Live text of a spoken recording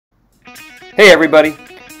Hey everybody!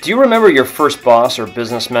 Do you remember your first boss or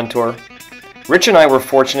business mentor? Rich and I were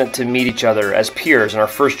fortunate to meet each other as peers in our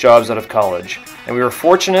first jobs out of college, and we were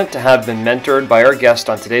fortunate to have been mentored by our guest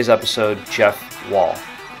on today's episode, Jeff Wall.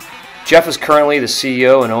 Jeff is currently the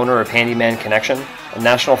CEO and owner of Handyman Connection, a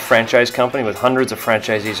national franchise company with hundreds of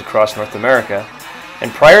franchisees across North America.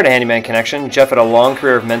 And prior to Handyman Connection, Jeff had a long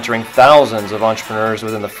career of mentoring thousands of entrepreneurs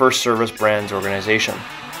within the First Service Brands organization.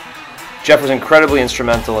 Jeff was incredibly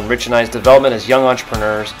instrumental in Rich and I's development as young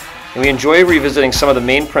entrepreneurs, and we enjoy revisiting some of the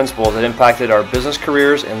main principles that impacted our business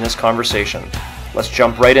careers in this conversation. Let's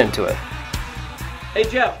jump right into it. Hey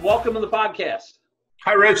Jeff, welcome to the podcast.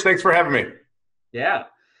 Hi Rich, thanks for having me. Yeah.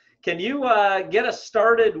 Can you get us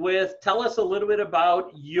started with, tell us a little bit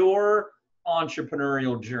about your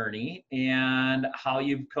entrepreneurial journey and how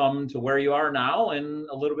you've come to where you are now and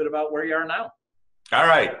a little bit about where you are now. All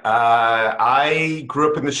right. I grew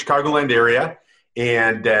up in the Chicagoland area,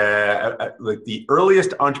 and like the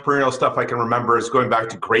earliest entrepreneurial stuff I can remember is going back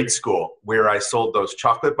to grade school, where I sold those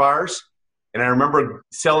chocolate bars. And I remember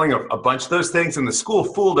selling a bunch of those things, and the school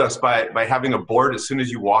fooled us by having a board as soon as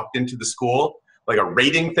you walked into the school, like a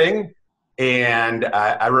rating thing. And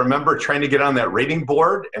I remember trying to get on that rating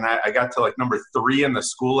board, and I got to like number 3 in the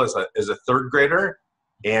school as a third grader.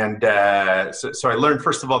 And so I learned,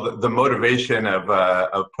 first of all, the motivation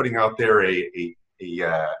of putting out there a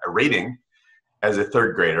rating as a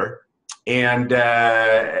third grader. And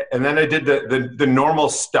then I did the normal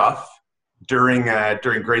stuff during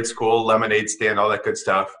grade school, lemonade stand, all that good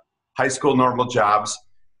stuff. High school, normal jobs.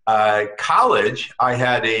 College, I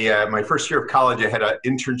had my first year of college, I had an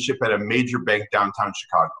internship at a major bank downtown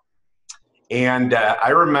Chicago. And I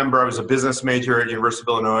remember I was a business major at University of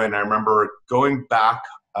Illinois, and I remember going back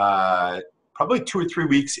probably 2 or 3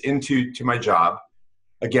 weeks into my job.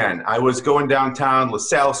 Again, I was going downtown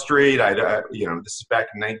LaSalle Street. This is back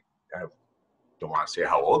in I don't want to say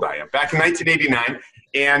how old I am. Back in 1989,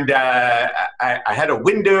 and I had a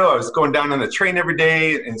window. I was going down on the train every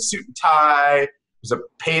day in suit and tie. It was a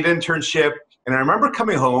paid internship, and I remember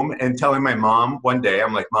coming home and telling my mom one day,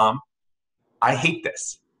 I'm like, "Mom, I hate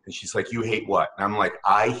this." And she's like, "You hate what?" And I'm like,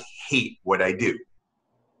 "I hate what I do."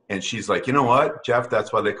 And she's like, "You know what, Jeff,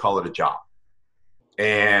 that's why they call it a job."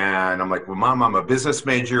 And I'm like, "Well, Mom, I'm a business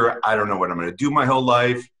major. I don't know what I'm going to do my whole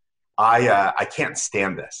life. I can't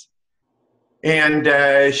stand this." And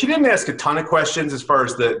she didn't ask a ton of questions as far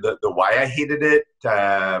as the why I hated it.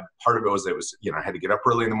 Part of it was I had to get up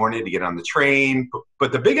early in the morning to get on the train.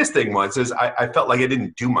 But the biggest thing is I felt like I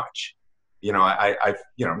didn't do much.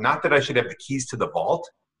 Not that I should have the keys to the vault,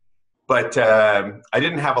 but I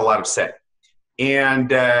didn't have a lot of say.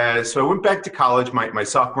 And so I went back to college my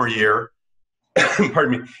sophomore year,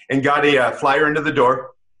 pardon me, and got a flyer into the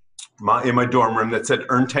door in my dorm room that said,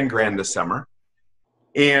 "Earn 10 grand this summer."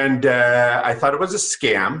 And I thought it was a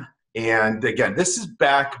scam. And again, this is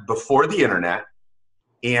back before the internet.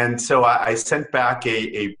 And so I sent back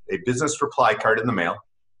a business reply card in the mail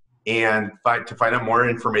and to find out more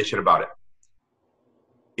information about it.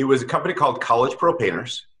 It was a company called College Pro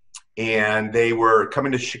Painters, and they were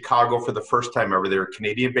coming to Chicago for the first time ever. They were a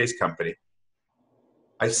Canadian-based company.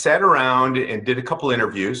 I sat around and did a couple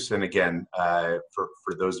interviews. And again,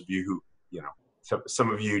 for those of you who, some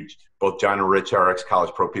of you, both John and Rich, are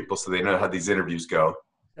ex-College Pro people, so they know how these interviews go.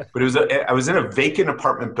 But I was in a vacant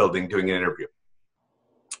apartment building doing an interview.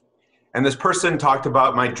 And this person talked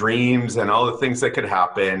about my dreams and all the things that could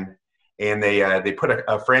happen. And they put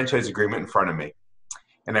a franchise agreement in front of me.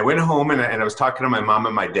 And I went home and I was talking to my mom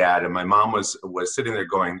and my dad, and my mom was sitting there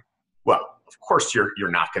going, "Well, of course you're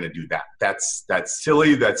not going to do that. That's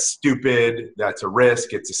silly. That's stupid. That's a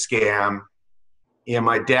risk. It's a scam." And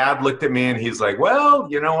my dad looked at me and he's like, "Well,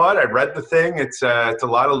 you know what? I read the thing. It's a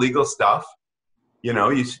lot of legal stuff.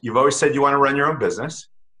 You've always said you want to run your own business,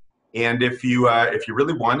 and if you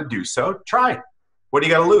really want to do so, try. What do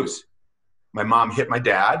you got to lose?" My mom hit my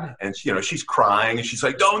dad, and she's crying and she's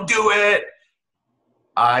like, "Don't do it."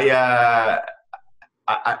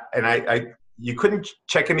 You couldn't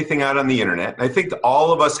check anything out on the internet. And I think that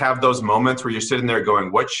all of us have those moments where you're sitting there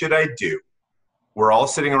going, "What should I do?" We're all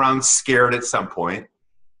sitting around scared at some point,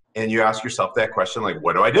 and you ask yourself that question, like,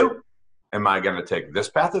 what do I do? Am I going to take this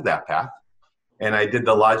path or that path? And I did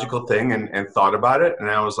the logical thing and thought about it,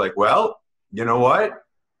 and I was like, well, you know what?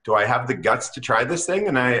 Do I have the guts to try this thing?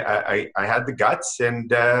 And I had the guts,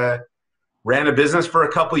 and ran a business for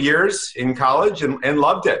a couple years in college and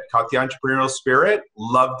loved it. Caught the entrepreneurial spirit,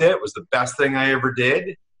 loved it. It was the best thing I ever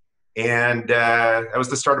did. And that was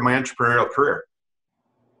the start of my entrepreneurial career.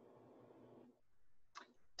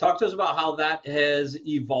 Talk to us about how that has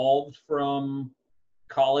evolved from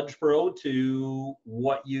college pro to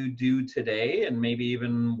what you do today, and maybe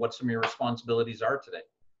even what some of your responsibilities are today?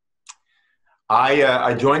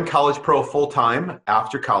 I joined College Pro full time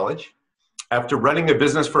after college. After running a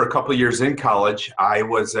business for a couple of years in college, I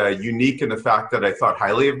was unique in the fact that I thought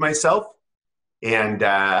highly of myself. And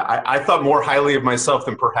I thought more highly of myself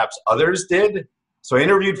than perhaps others did. So I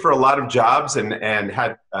interviewed for a lot of jobs and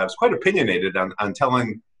I was quite opinionated on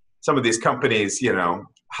telling some of these companies, you know,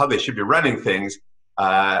 how they should be running things.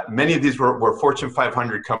 Many of these were Fortune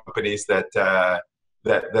 500 companies that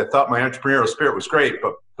thought my entrepreneurial spirit was great,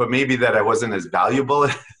 but maybe that I wasn't as valuable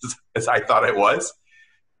as I thought I was.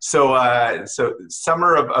 So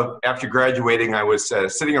summer of after graduating, I was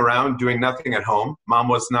sitting around doing nothing at home. Mom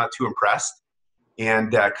was not too impressed.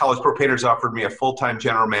 And College Pro Painters offered me a full-time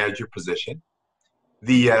general manager position.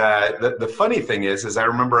 The funny thing is I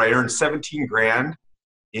remember I earned 17 grand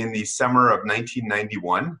in the summer of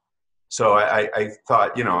 1991. So I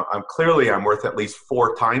thought, you know, I'm worth at least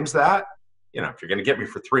 4 times that. You know, if you're going to get me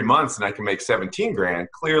for 3 months and I can make 17 grand,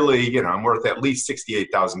 clearly, you know, I'm worth at least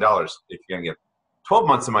 $68,000 if you're going to get 12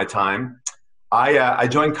 months of my time. I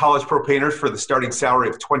joined College Pro Painters for the starting salary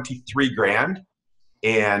of 23 grand.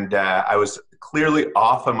 And I was clearly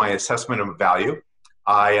off on my assessment of value.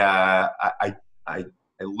 I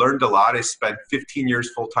learned a lot. I spent 15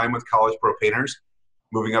 years full time with College Pro Painters,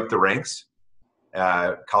 moving up the ranks.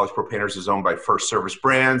 College Pro Painters is owned by First Service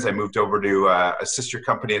Brands. I moved over to a sister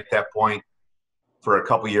company at that point for a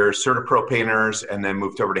couple years, Certa Pro Painters, and then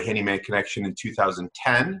moved over to Handyman Connection in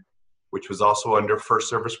 2010, which was also under First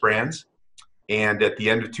Service Brands. And at the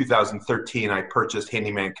end of 2013, I purchased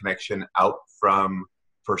Handyman Connection out from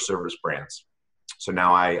First Service Brands. So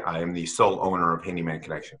now I am the sole owner of Handyman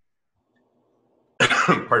Connection.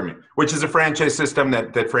 Pardon me, which is a franchise system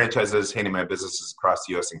that franchises handyman businesses across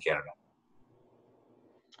the US and Canada.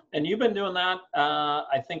 And you've been doing that,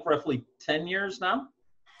 I think, roughly 10 years now?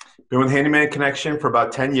 Been with Handyman Connection for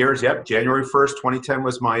about 10 years. Yep, January 1st, 2010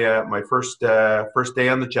 was my first day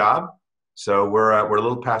on the job. So we're a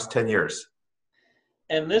little past 10 years.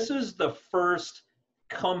 And this is the first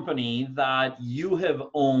company that you have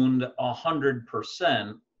owned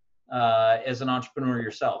 100% as an entrepreneur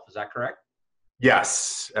yourself. Is that correct?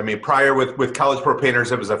 Yes. I mean, prior with College Pro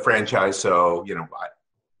Painters, it was a franchise. So, you know,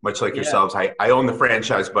 much like yourselves, I own the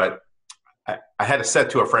franchise, but I had to set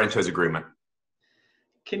to a franchise agreement.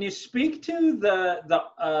 Can you speak to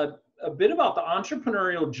a bit about the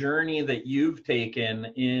entrepreneurial journey that you've taken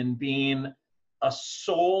in being a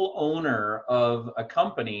sole owner of a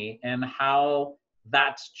company and how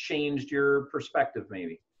that's changed your perspective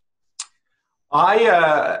maybe?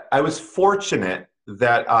 I was fortunate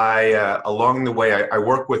that along the way, I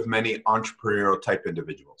work with many entrepreneurial type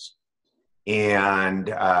individuals. And,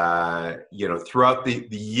 you know, throughout the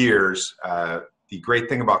years, the great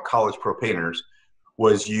thing about College Pro Painters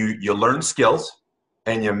was you learn skills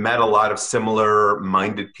and you met a lot of similar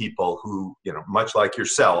minded people who, you know, much like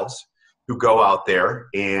yourselves, who go out there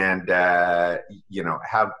and, you know,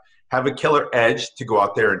 have a killer edge to go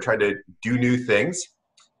out there and try to do new things.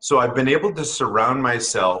 So I've been able to surround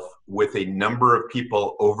myself with a number of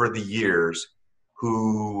people over the years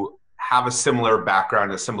who have a similar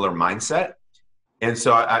background, a similar mindset. And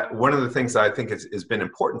so one of the things that I think has been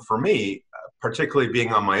important for me, particularly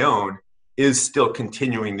being on my own, is still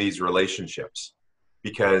continuing these relationships.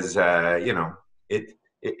 Because, you know, if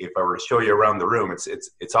I were to show you around the room,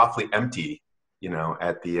 it's awfully empty, you know,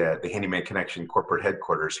 at the Handyman Connection corporate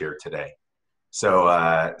headquarters here today.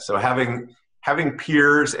 So so having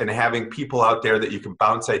peers and having people out there that you can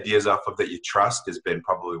bounce ideas off of that you trust has been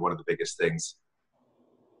probably one of the biggest things.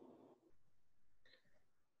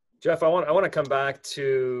 Jeff, I want to come back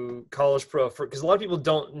to College Pro because a lot of people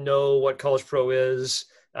don't know what College Pro is.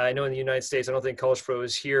 I know in the United States, I don't think College Pro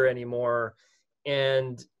is here anymore.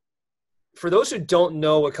 And for those who don't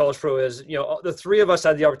know what College Pro is, you know, the three of us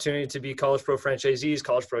had the opportunity to be College Pro franchisees,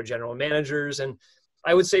 College Pro general managers. And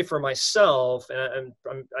I would say for myself, and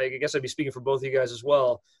I guess I'd be speaking for both of you guys as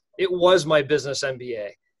well, it was my business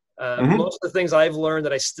MBA. Most of the things I've learned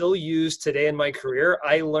that I still use today in my career,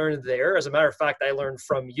 I learned there. As a matter of fact, I learned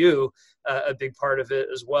from you a big part of it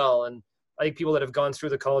as well. And I think people that have gone through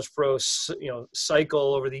the College Pro,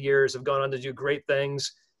 cycle over the years have gone on to do great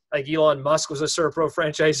things. Like Elon Musk was a Certa Pro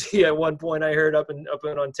franchisee at one point, I heard up in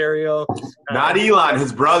Ontario. Not Elon,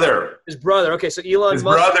 his brother. His brother. Okay, so Elon his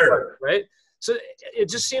Musk, brother, right? So it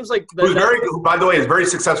just seems like who, by the way, is very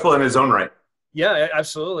successful in his own right. Yeah,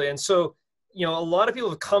 absolutely. And so, you know, a lot of people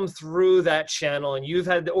have come through that channel, and you've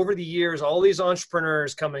had over the years all these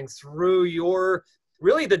entrepreneurs coming through your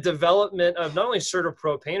really the development of not only Certa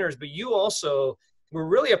Pro Painters, but you also were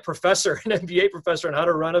really a professor, an MBA professor on how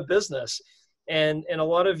to run a business. And a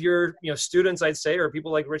lot of your, students, I'd say, or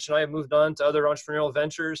people like Rich and I have moved on to other entrepreneurial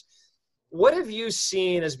ventures. What have you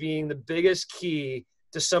seen as being the biggest key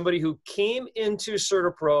to somebody who came into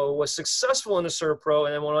CertaPro, was successful in a CertaPro,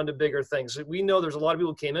 and then went on to bigger things? We know there's a lot of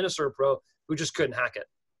people who came into CertaPro who just couldn't hack it,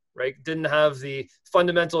 right? Didn't have the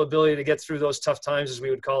fundamental ability to get through those tough times, as we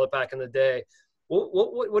would call it back in the day.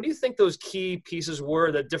 What do you think those key pieces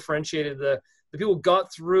were that differentiated the people who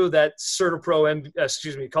got through that College Pro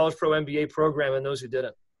MBA program and those who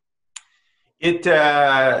didn't?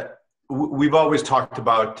 We've always talked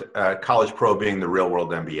about College Pro being the real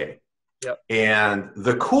world MBA. Yep. And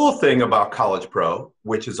the cool thing about College Pro,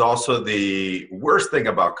 which is also the worst thing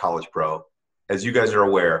about College Pro, as you guys are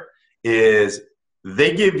aware, is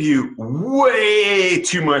they give you way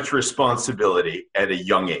too much responsibility at a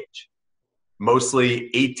young age,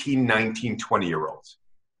 mostly 18, 19, 20-year-olds.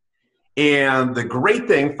 And the great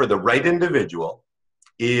thing for the right individual,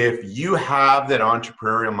 if you have that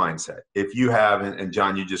entrepreneurial mindset, if you have, and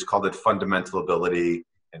John, you just called it fundamental ability,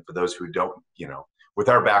 and for those who don't, with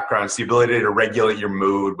our backgrounds, the ability to regulate your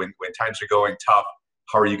mood when times are going tough,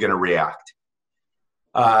 how are you going to react?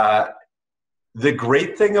 The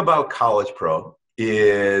great thing about College Pro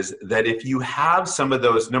is that if you have some of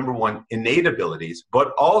those, number one, innate abilities,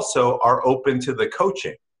 but also are open to the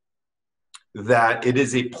coaching, that it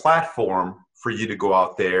is a platform for you to go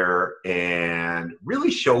out there and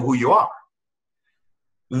really show who you are.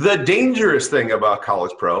 The dangerous thing about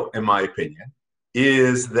College Pro, in my opinion,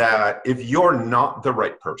 is that if you're not the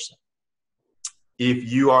right person,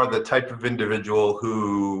 if you are the type of individual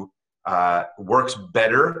who works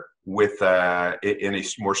better with in a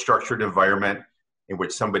more structured environment in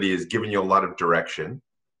which somebody is giving you a lot of direction,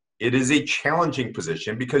 it is a challenging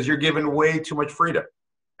position because you're given way too much freedom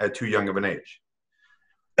at too young of an age.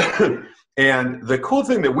 And the cool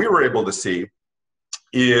thing that we were able to see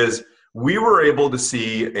is we were able to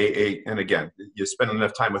see and again, you spend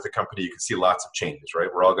enough time with the company, you can see lots of changes, right?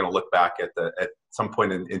 We're all going to look back at some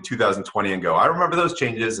point in 2020 and go, I remember those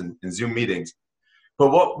changes in Zoom meetings. But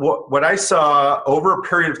what I saw over a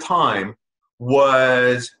period of time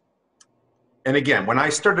was, and again, when I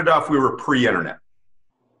started off, we were pre-internet.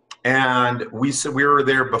 And we were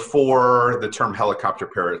there before the term helicopter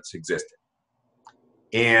parents existed.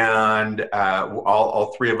 And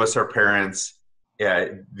all three of us are parents.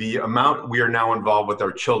 The amount we are now involved with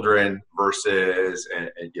our children versus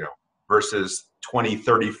 20,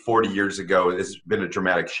 30, 40 years ago has been a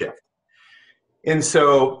dramatic shift. And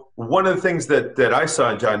so one of the things that I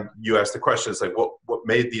saw, and John, you asked the question, is like what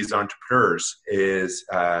made these entrepreneurs is,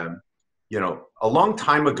 a long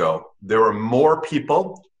time ago, there were more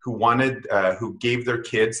people who gave their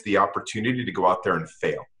kids the opportunity to go out there and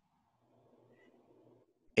fail.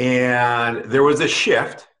 And there was a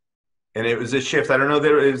shift, and it was a shift. I don't know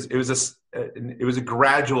that it was a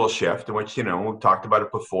gradual shift in which, we've talked about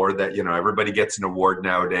it before, that, everybody gets an award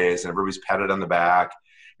nowadays and everybody's patted on the back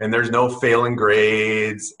and there's no failing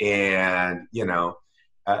grades, and,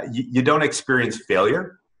 you don't experience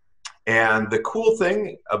failure. And the cool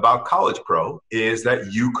thing about College Pro is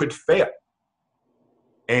that you could fail.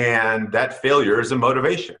 And that failure is a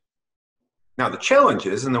motivation. Now, the challenge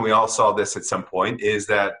is, and then we all saw this at some point, is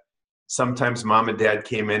that sometimes mom and dad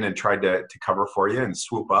came in and tried to cover for you and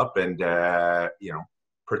swoop up and,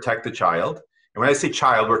 protect the child. And when I say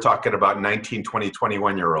child, we're talking about 19, 20,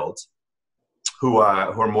 21-year-olds who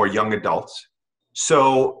are more young adults.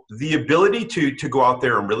 So the ability to go out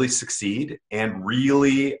there and really succeed and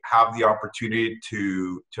really have the opportunity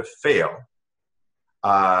to fail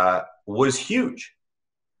was huge.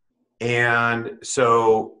 And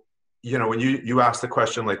so, when you ask the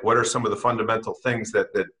question, like, what are some of the fundamental things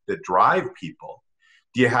that drive people?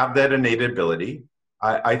 Do you have that innate ability?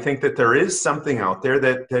 I think that there is something out there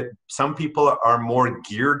that some people are more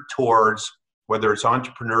geared towards, whether it's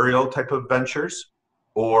entrepreneurial type of ventures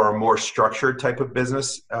or more structured type of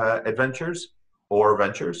business adventures or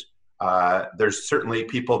ventures. There's certainly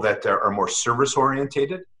people that are more service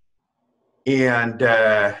orientated. And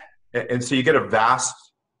so you get a vast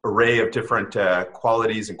array of different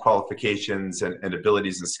qualities and qualifications and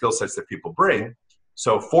abilities and skill sets that people bring.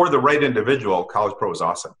 So for the right individual, College Pro is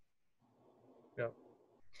awesome. Yeah.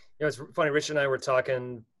 It's funny, Rich and I were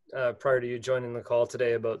talking prior to you joining the call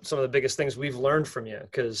today about some of the biggest things we've learned from you.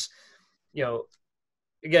 Because,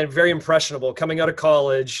 again, very impressionable coming out of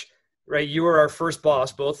college, right? You were our first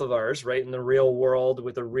boss, both of ours, right? In the real world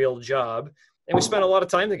with a real job. And we spent a lot of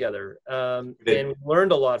time together, and we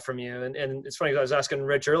learned a lot from you. And it's funny, I was asking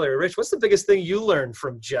Rich earlier, Rich, what's the biggest thing you learned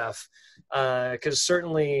from Jeff? Because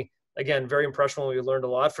certainly, again, very impressionable. We learned a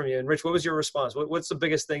lot from you. And Rich, what was your response? What's the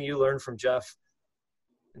biggest thing you learned from Jeff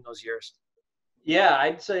in those years? Yeah,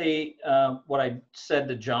 I'd say what I said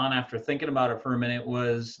to John after thinking about it for a minute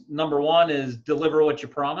was, number one is deliver what you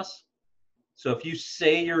promise. So if you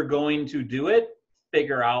say you're going to do it,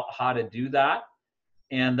 figure out how to do that.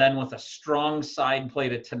 And then with a strong side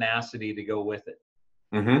plate of tenacity to go with it.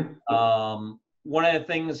 Mm-hmm. One of the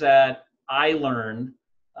things that I learned,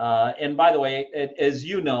 and by the way, as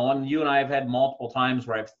you know, and you and I have had multiple times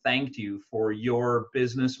where I've thanked you for your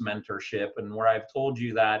business mentorship, and where I've told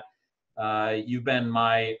you that you've been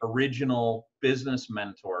my original business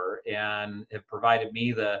mentor and have provided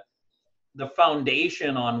me the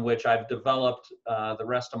foundation on which I've developed the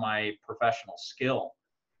rest of my professional skill.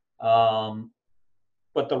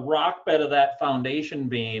 But the rock bed of that foundation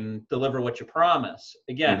being deliver what you promise.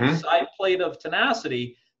 Again, side plate of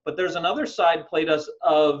tenacity, but there's another side plate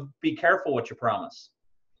of be careful what you promise.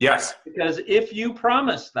 Yes. Because if you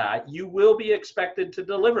promise that, you will be expected to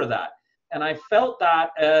deliver that. And I felt that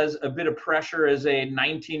as a bit of pressure as a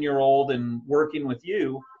 19-year-old and working with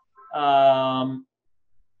you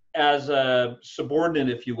as a subordinate,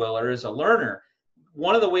 if you will, or as a learner.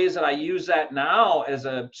 One of the ways that I use that now as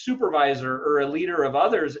a supervisor or a leader of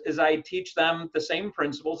others is I teach them the same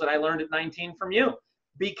principles that I learned at 19 from you.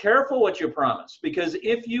 Be careful what you promise, because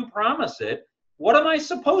if you promise it, what am I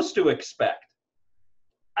supposed to expect?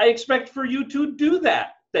 I expect for you to do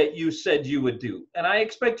that you said you would do. And I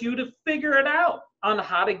expect you to figure it out on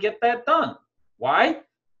how to get that done. Why?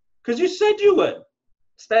 Because you said you would.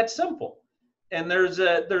 It's that simple. And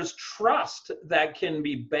there's trust that can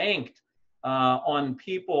be banked on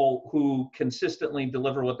people who consistently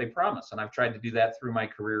deliver what they promise. And I've tried to do that through my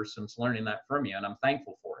career since learning that from you, and I'm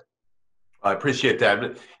thankful for it. I appreciate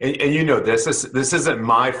that. And you know, this isn't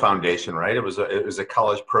my foundation, right? It was a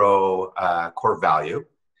college pro core value.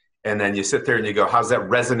 And then you sit there and you go, how does that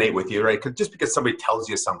resonate with you, right? 'Cause just because somebody tells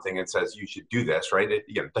you something and says you should do this, right?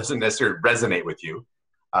 It doesn't necessarily resonate with you.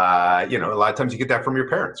 A lot of times you get that from your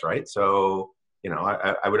parents, right? So,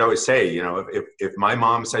 I would always say, if my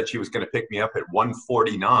mom said she was going to pick me up at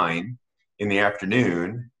 1:49 in the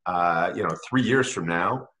afternoon, 3 years from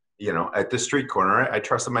now, at the street corner, I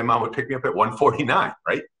trust that my mom would pick me up at 1:49,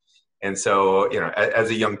 right? And so,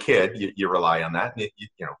 as a young kid, you rely on that. And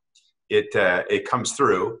it comes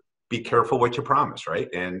through. Be careful what you promise, right?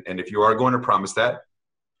 And if you are going to promise that,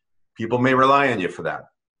 people may rely on you for that.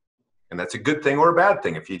 And that's a good thing or a bad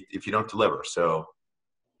thing if you don't deliver. So,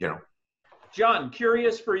 John,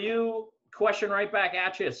 curious for you, question right back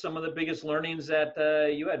at you. Some of the biggest learnings that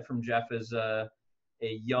you had from Jeff as a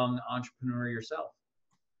young entrepreneur yourself.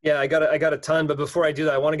 Yeah, I got a ton, but before I do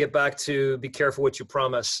that, I want to get back to be careful what you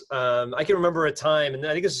promise. I can remember a time, and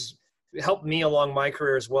I think this helped me along my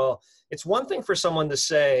career as well. It's one thing for someone to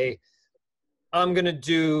say, I'm going to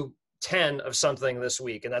do 10 of something this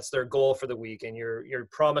week, and that's their goal for the week, and you're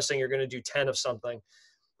promising you're going to do 10 of something.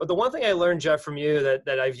 But the one thing I learned, Jeff, from you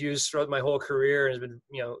that I've used throughout my whole career and has been,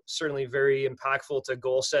 certainly very impactful to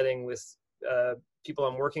goal setting with people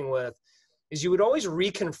I'm working with, is you would always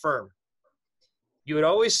reconfirm. You would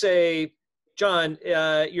always say, John,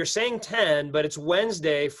 you're saying 10, but it's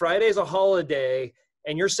Wednesday, Friday's a holiday,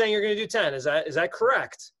 and you're saying you're going to do 10. Is that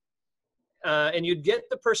correct? And you'd get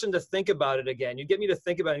the person to think about it again. You'd get me to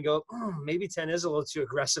think about it and go, maybe 10 is a little too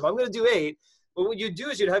aggressive. I'm going to do 8. But what you'd do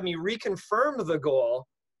is you'd have me reconfirm the goal.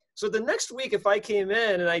 So the next week, if I came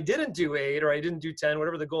in and I didn't do 8 or I didn't do 10,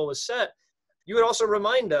 whatever the goal was set, you would also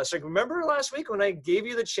remind us, like, remember last week when I gave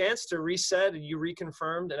you the chance to reset and you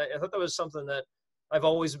reconfirmed? And I thought that was something that I've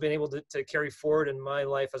always been able to carry forward in my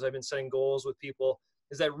life as I've been setting goals with people,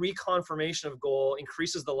 is that reconfirmation of goal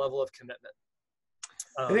increases the level of commitment.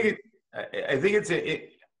 I think it's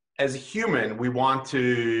as a human, we want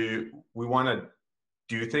to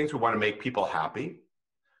do things. We want to make people happy.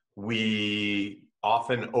 We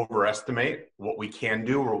often overestimate what we can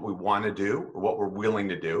do or what we want to do or what we're willing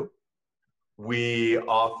to do. We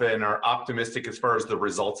often are optimistic as far as the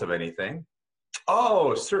results of anything.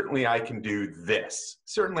 Oh, certainly I can do this.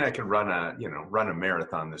 Certainly I can run a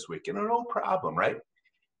marathon this weekend. No problem, right?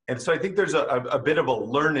 And so I think there's a bit of a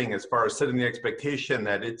learning as far as setting the expectation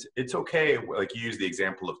that it's okay. Like you use the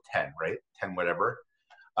example of 10, right? 10, whatever.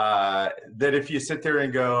 That if you sit there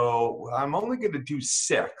and go, well, I'm only going to do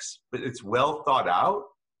 6, but it's well thought out.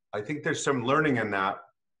 I think there's some learning in that,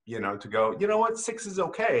 to go, you know what, 6 is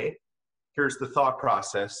okay. Here's the thought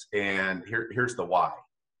process and here's the why.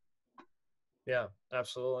 Yeah,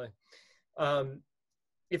 absolutely.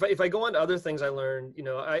 If I go on to other things I learned,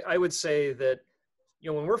 I would say that,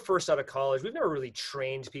 when we're first out of college, we've never really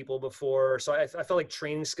trained people before. So I felt like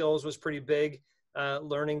training skills was pretty big.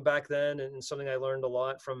 learning back then, and something I learned a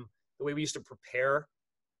lot from the way we used to prepare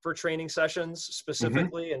for training sessions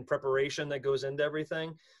specifically, and preparation that goes into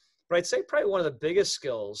everything. But I'd say probably one of the biggest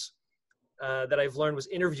skills that I've learned was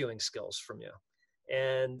interviewing skills from you,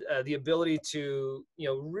 and the ability to,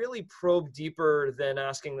 really probe deeper than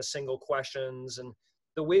asking the single questions. And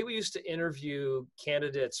the way we used to interview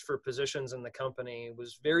candidates for positions in the company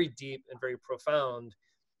was very deep and very profound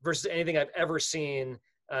versus anything I've ever seen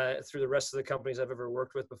through the rest of the companies I've ever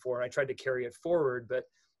worked with before. And I tried to carry it forward, but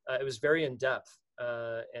it was very in depth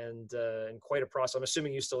and quite a process. I'm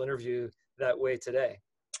assuming you still interview that way today.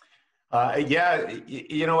 Yeah,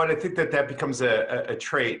 you know what? I think that becomes a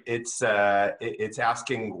trait. It's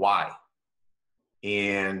asking why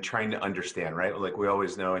and trying to understand, right? Like we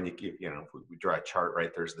always know, and we draw a chart,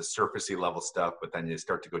 right? There's the surfacey level stuff, but then you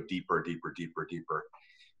start to go deeper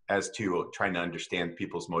as to trying to understand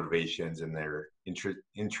people's motivations and their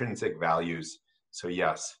intrinsic values. So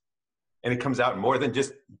yes, and it comes out in more than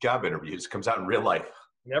just job interviews. It comes out in real life.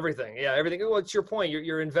 Everything. Yeah, everything. Well, it's your point.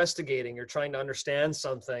 You're investigating. You're trying to understand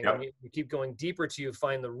something. Yep. And you keep going deeper till you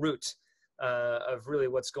find the root of really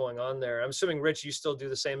what's going on there. I'm assuming, Rich, you still do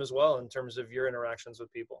the same as well in terms of your interactions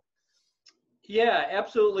with people. Yeah,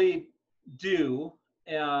 absolutely do.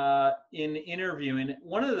 In interviewing,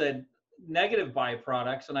 one of the negative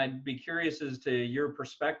byproducts, and I'd be curious as to your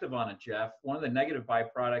perspective on it, Jeff, one of the negative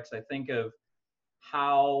byproducts I think of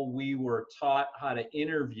how we were taught how to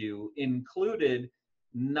interview included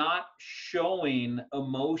not showing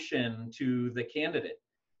emotion to the candidate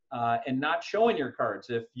and not showing your cards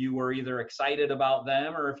if you were either excited about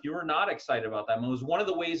them or if you were not excited about them. It was one of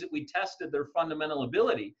the ways that we tested their fundamental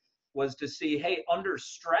ability, was to see, hey, under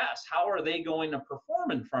stress, how are they going to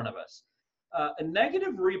perform in front of us? A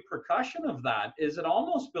negative repercussion of that is it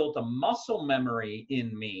almost built a muscle memory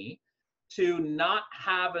in me to not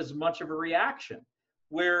have as much of a reaction,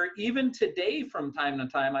 where even today from time to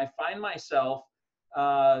time, I find myself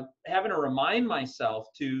having to remind myself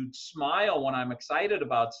to smile when I'm excited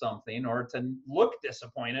about something, or to look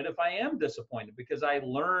disappointed if I am disappointed, because I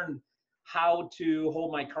learned how to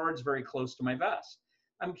hold my cards very close to my vest.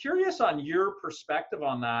 I'm curious on your perspective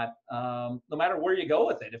on that, no matter where you go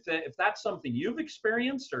with it, if that's something you've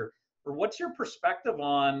experienced, or what's your perspective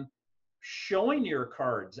on showing your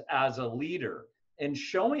cards as a leader and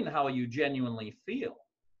showing how you genuinely feel.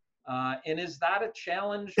 And is that a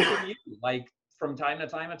challenge for you? Like from time to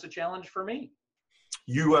time, it's a challenge for me.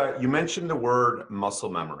 You mentioned the word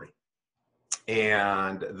muscle memory,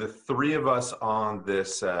 and the three of us on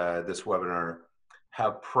this webinar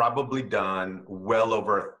have probably done well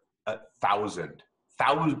over 1,000.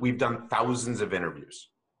 We've done thousands of interviews,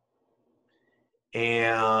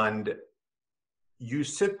 and you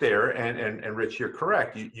sit there and Rich, you're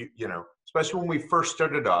correct. You know, especially when we first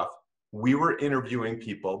started off, we were interviewing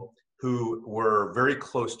people who were very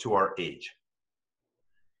close to our age.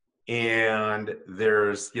 And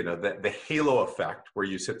there's, you know, the halo effect where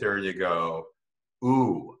you sit there and you go,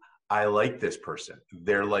 ooh, I like this person.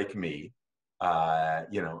 They're like me.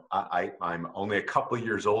 You know, I'm only a couple of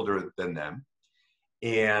years older than them.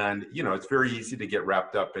 And, you know, it's very easy to get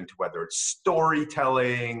wrapped up into whether it's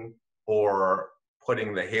storytelling or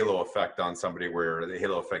putting the halo effect on somebody, where the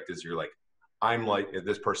halo effect is you're like, I'm like,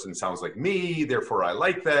 this person sounds like me, therefore I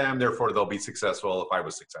like them, therefore they'll be successful if I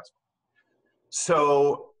was successful.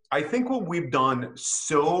 So I think when we've done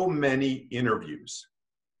so many interviews,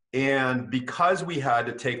 and because we had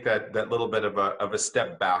to take that little bit of a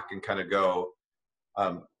step back and kind of go,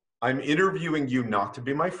 I'm interviewing you not to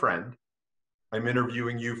be my friend. I'm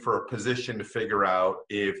interviewing you for a position to figure out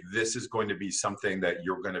if this is going to be something that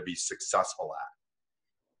you're going to be successful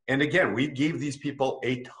at. And again, we gave these people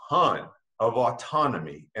a ton of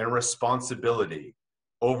autonomy and responsibility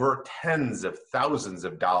over tens of thousands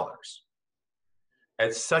of dollars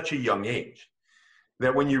at such a young age,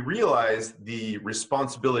 that when you realize the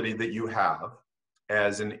responsibility that you have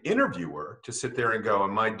as an interviewer to sit there and go,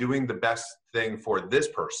 am I doing the best thing for this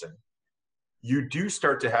person? You do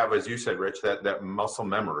start to have, as you said, Rich, that muscle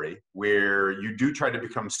memory where you do try to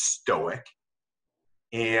become stoic.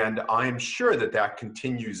 And I'm sure that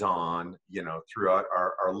continues on, you know, throughout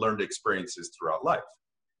our learned experiences throughout life,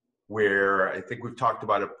 where I think we've talked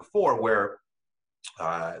about it before, where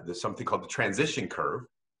there's something called the transition curve,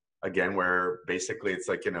 again, where basically it's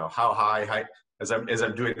like, you know, how high, as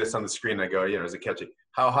I'm doing this on the screen, I go, you know, is it catchy?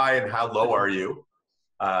 How high and how low are you?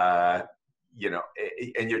 You know,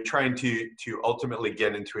 and you're trying to ultimately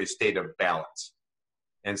get into a state of balance.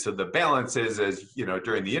 And so the balance is, as you know,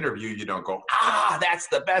 during the interview, you don't go, that's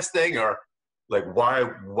the best thing, or like,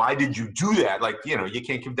 why did you do that? Like, you know, you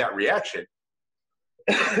can't give that reaction.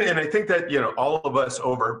 And I think that, all of us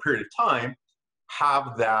over a period of time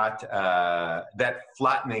have that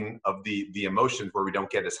flattening of the emotions where we don't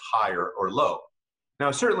get as high or low.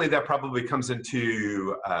 Now, certainly that probably comes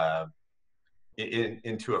into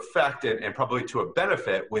effect and probably to a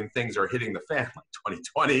benefit when things are hitting the fan, like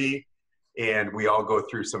 2020, and we all go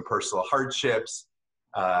through some personal hardships.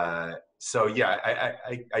 So yeah,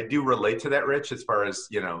 I do relate to that, Rich, as far as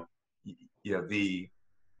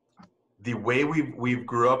the way we've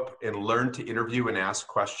grew up and learned to interview and ask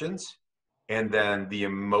questions, and then the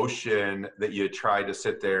emotion that you try to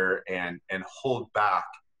sit there and hold back,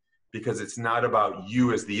 because it's not about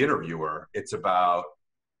you as the interviewer, it's about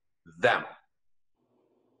them.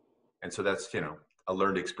 And so that's, a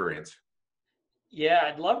learned experience. Yeah,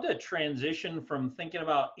 I'd love to transition from thinking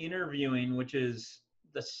about interviewing, which is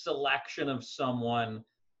the selection of someone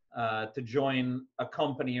to join a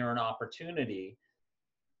company or an opportunity,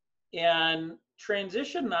 and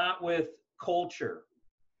transition that with culture.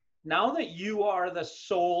 Now that you are the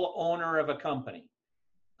sole owner of a company,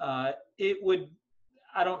 it would,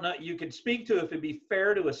 I don't know, you could speak to if it'd be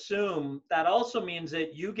fair to assume that also means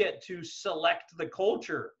that you get to select the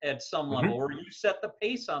culture at some level, or you set the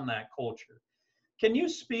pace on that culture. Can you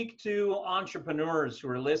speak to entrepreneurs who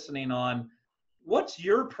are listening on what's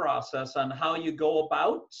your process on how you go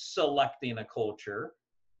about selecting a culture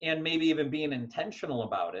and maybe even being intentional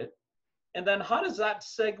about it? And then how does that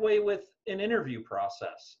segue with an interview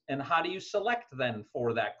process? And how do you select then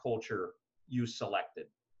for that culture you selected?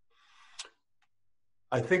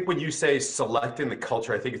 I think when you say selecting the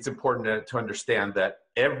culture, I think it's important to understand that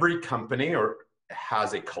every company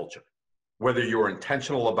has a culture, whether you're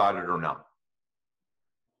intentional about it or not.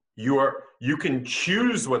 You can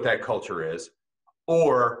choose what that culture is,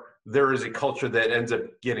 or there is a culture that ends up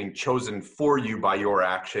getting chosen for you by your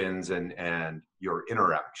actions and your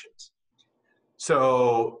interactions.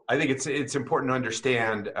 So I think it's important to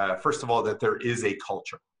understand, first of all, that there is a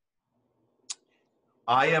culture.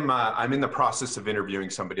 I'm in the process of interviewing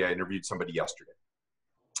somebody. I interviewed somebody yesterday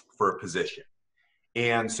for a position.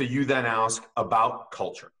 And so you then ask about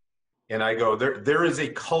culture. And I go, there is a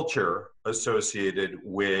culture associated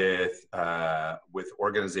with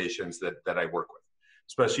organizations that I work with,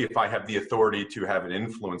 especially if I have the authority to have an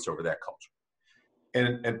influence over that culture.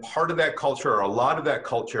 And part of that culture, or a lot of that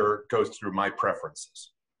culture, goes through my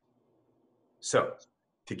preferences. So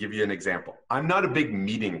to give you an example, I'm not a big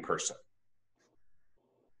meeting person.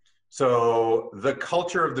 So the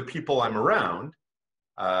culture of the people I'm around,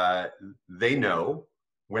 they know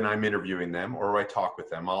when I'm interviewing them or I talk with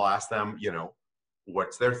them, I'll ask them,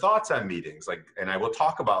 what's their thoughts on meetings? And I will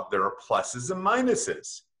talk about there are pluses and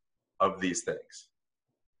minuses of these things.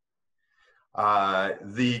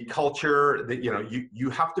 The culture that, you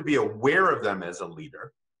have to be aware of them as a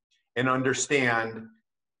leader and understand,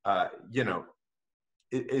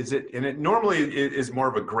 is it, and it normally is more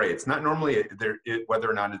of a gray. It's not normally whether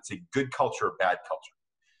or not it's a good culture or bad culture,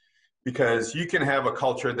 because you can have a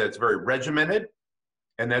culture that's very regimented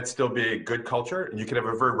and that still be a good culture, and you can have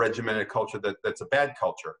a very regimented culture that's a bad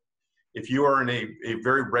culture. If you are in a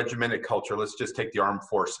very regimented culture, let's just take the armed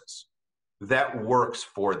forces, that works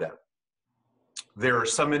for them. There are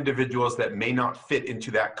some individuals that may not fit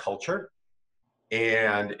into that culture,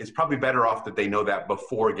 and it's probably better off that they know that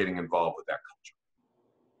before getting involved with that culture,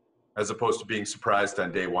 as opposed to being surprised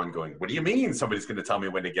on day one going, what do you mean somebody's going to tell me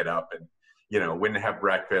when to get up and, when to have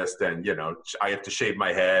breakfast and, I have to shave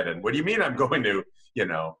my head, and what do you mean I'm going to,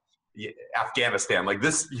 Afghanistan, like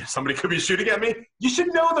this, somebody could be shooting at me. You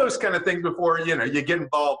should know those kind of things before, you get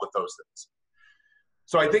involved with those things.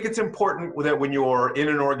 So I think it's important that when you're in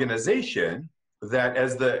an organization, that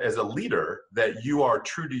as a leader, that you are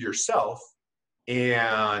true to yourself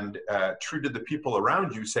and true to the people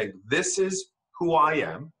around you, saying, this is who I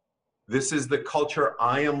am. This is the culture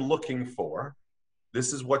I am looking for.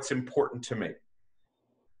 This is what's important to me.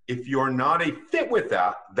 If you're not a fit with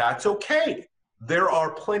that, that's okay. There are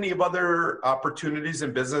plenty of other opportunities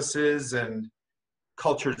and businesses and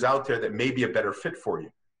cultures out there that may be a better fit for you.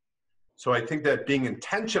 So I think that being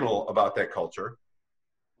intentional about that culture,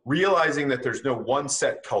 realizing that there's no one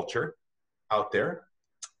set culture out there.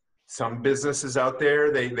 Some businesses out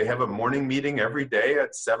there, they have a morning meeting every day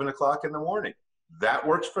at 7:00 in the morning. That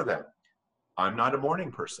works for them. I'm not a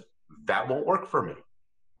morning person. That won't work for me.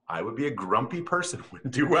 I would be a grumpy person,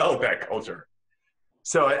 wouldn't do well with that culture.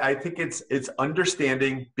 So I think it's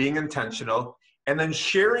understanding, being intentional, and then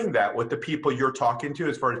sharing that with the people you're talking to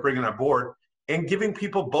as far as bringing on board, and giving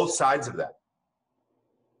people both sides of that.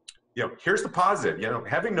 Here's the positive.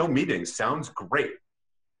 Having no meetings sounds great.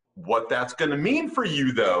 What that's going to mean for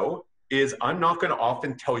you, though, is I'm not going to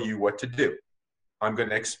often tell you what to do. I'm going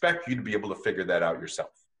to expect you to be able to figure that out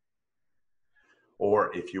yourself.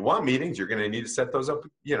 Or if you want meetings, you're going to need to set those up,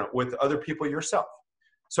 with other people yourself.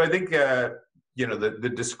 So I think,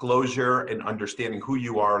 the disclosure and understanding who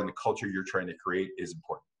you are and the culture you're trying to create is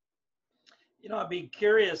important. I'd be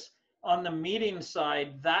curious on the meeting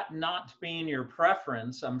side, that not being your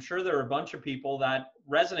preference. I'm sure there are a bunch of people that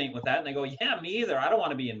resonate with that and they go, yeah, me either. I don't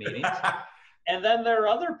want to be in meetings. And then there are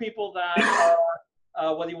other people that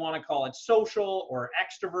are, whether you want to call it social or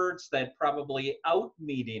extroverts, that probably out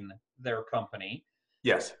meeting their company.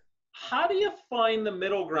 Yes. How do you find the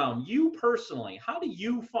middle ground? You personally, how do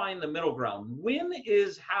you find the middle ground? When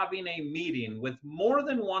is having a meeting with more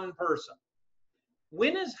than one person?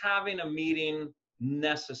 When is having a meeting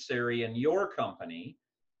necessary in your company?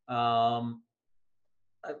 What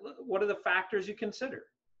are the factors you consider?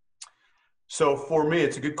 So for me,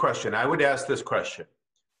 it's a good question. I would ask this question.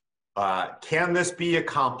 Can this be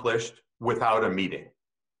accomplished without a meeting?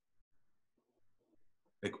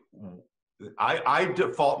 Like, I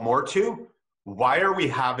default more to, why are we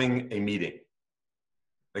having a meeting?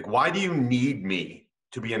 Like, why do you need me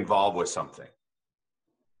to be involved with something?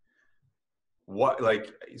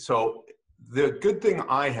 So the good thing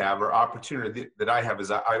I have, or opportunity that I have, is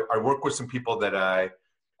I work with some people that I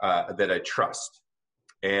trust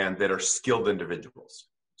and that are skilled individuals.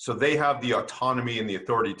 So they have the autonomy and the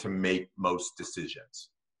authority to make most decisions.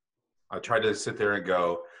 I try to sit there and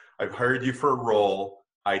go, I've hired you for a role.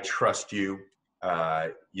 I trust you.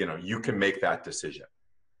 You can make that decision.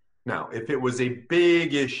 Now, if it was a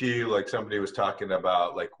big issue, like somebody was talking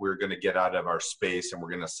about, like we're going to get out of our space and we're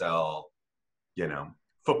going to sell,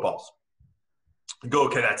 footballs. Go,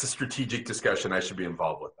 okay, that's a strategic discussion. I should be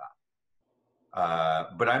involved with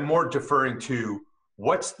that. But I'm more deferring to,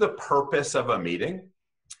 what's the purpose of a meeting?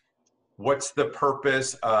 What's the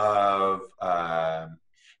purpose of,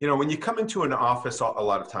 when you come into an office, a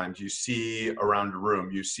lot of times you see around a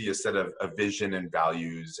room, you see a set of vision and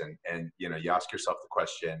values, and you ask yourself the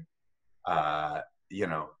question,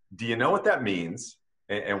 do you know what that means,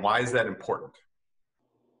 and why is that important?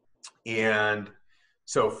 And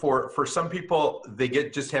so for some people, they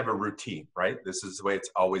just have a routine, right? This is the way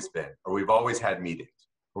it's always been, or we've always had meetings,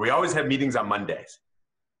 or we always have meetings on Mondays.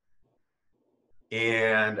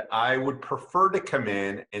 And I would prefer to come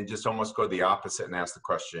in and just almost go the opposite and ask the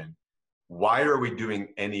question, why are we doing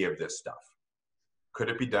any of this stuff? Could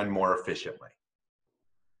it be done more efficiently?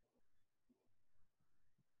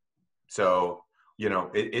 So,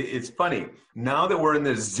 it's funny. Now that we're in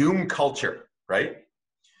the Zoom culture, right?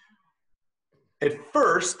 At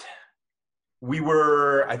first,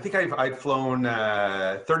 I think I'd flown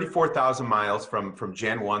 34,000 miles from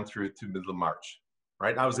Jan 1 through to middle of March.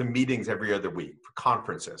 Right? I was in meetings every other week for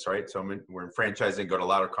conferences, right? So we're in franchising, go to a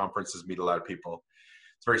lot of conferences, meet a lot of people.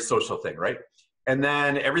 It's a very social thing, right? And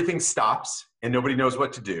then everything stops and nobody knows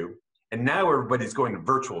what to do. And now everybody's going to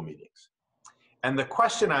virtual meetings. And the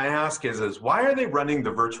question I ask is why are they running the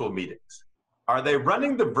virtual meetings? Are they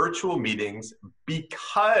running the virtual meetings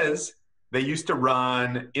because they used to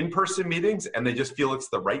run in-person meetings and they just feel it's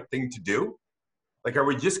the right thing to do? Like, are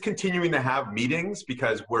we just continuing to have meetings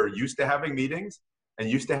because we're used to having meetings and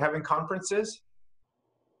used to having conferences?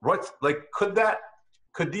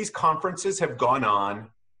 Could these conferences have gone on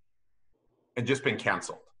and just been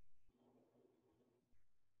canceled?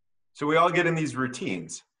 So we all get in these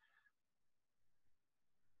routines.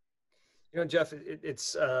 Jeff,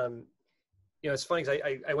 it's it's funny because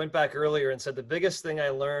I went back earlier and said the biggest thing I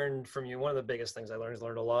learned from you, one of the biggest things I learned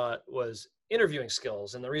a lot, was interviewing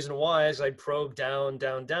skills. And the reason why is I probed down,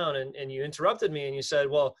 and you interrupted me and you said,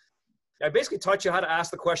 well, I basically taught you how to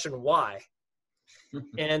ask the question, why?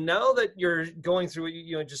 And now that you're going through what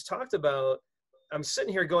you just talked about, I'm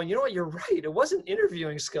sitting here going, you know what, you're right. It wasn't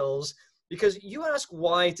interviewing skills, because you ask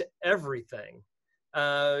why to everything.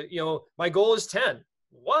 My goal is 10.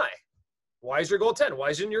 Why? Why is your goal 10? Why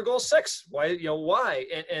isn't your goal 6? Why, why?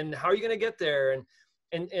 And how are you going to get there?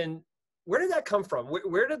 And where did that come from?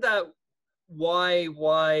 Where did that, why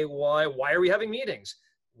are we having meetings?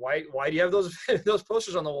 Why do you have those those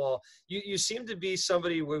posters on the wall? You seem to be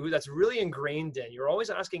somebody who that's really ingrained in. You're always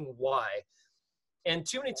asking why. And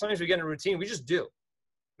too many times we get in a routine, we just do.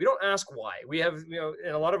 We don't ask why. We have,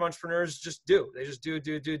 and a lot of entrepreneurs just do. They just do,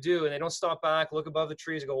 and they don't stop back, look above the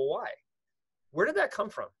trees and go, well, why? Where did that come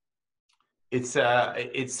from? It's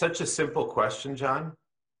such a simple question, John,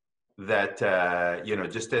 that,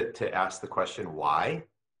 just to ask the question why.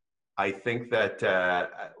 I think that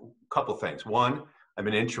a couple things. One, I'm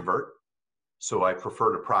an introvert, so I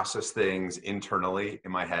prefer to process things internally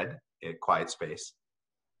in my head, in quiet space.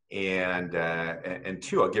 And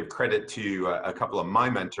two, I'll give credit to a couple of my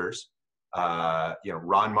mentors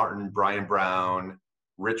Ron Martin, Brian Brown,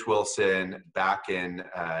 Rich Wilson back in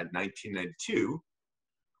 1992,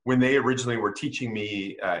 when they originally were teaching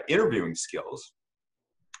me interviewing skills.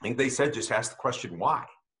 I think they said, just ask the question, why,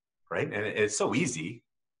 right? And it's so easy.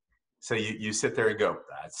 So you sit there and go,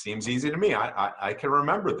 that seems easy to me. I can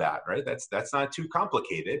remember that, right? That's not too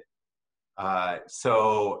complicated.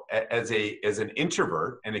 So as an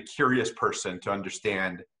introvert and a curious person, to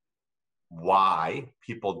understand why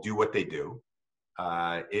people do what they do,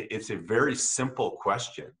 it's a very simple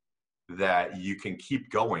question that you can keep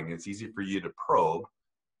going. It's easy for you to probe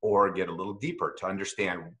or get a little deeper to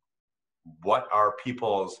understand what are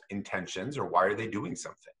people's intentions, or why are they doing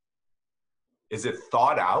something? Is it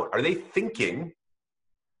thought out? Are they thinking,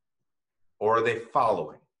 or are they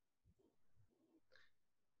following?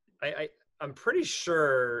 I'm pretty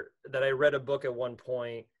sure that I read a book at one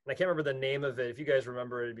point, and I can't remember the name of it. If you guys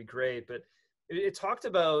remember, it'd be great. But it talked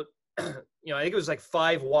about, I think it was like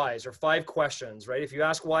 5 whys or 5 questions, right? If you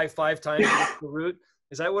ask why 5 times, you get to the root.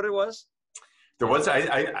 Is that what it was? There was.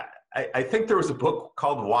 I think there was a book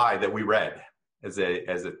called Why that we read as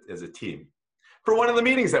a team for one of the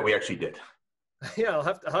meetings that we actually did. Yeah, I'll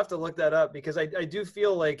have to look that up, because I do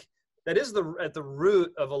feel like that is at the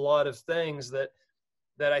root of a lot of things that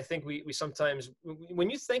I think we sometimes, when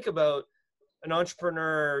you think about an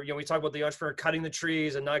entrepreneur, we talk about the entrepreneur cutting the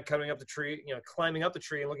trees and not cutting up the tree, climbing up the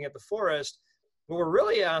tree and looking at the forest. What we're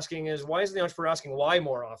really asking is, why is the entrepreneur asking why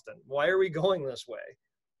more often? Why are we going this way?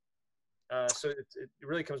 So it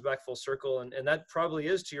really comes back full circle. And that probably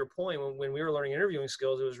is, to your point, when we were learning interviewing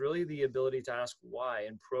skills, it was really the ability to ask why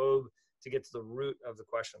and probe to get to the root of the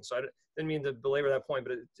question. So I didn't mean to belabor that point,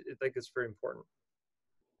 but I think it's very important.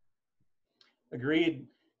 Agreed.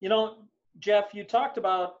 Jeff, you talked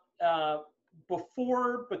about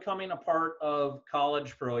before becoming a part of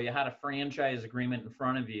College Pro, you had a franchise agreement in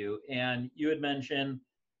front of you, and you had mentioned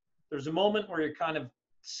there's a moment where you're kind of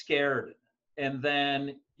scared, and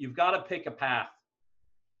then you've got to pick a path.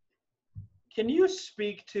 Can you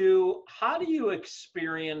speak to, how do you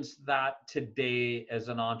experience that today as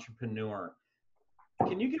an entrepreneur?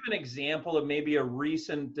 Can you give an example of maybe a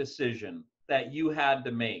recent decision that you had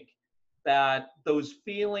to make, that those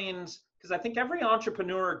feelings, because I think every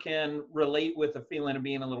entrepreneur can relate with the feeling of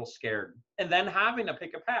being a little scared and then having to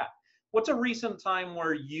pick a path. What's a recent time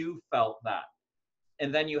where you felt that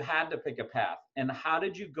and then you had to pick a path, and how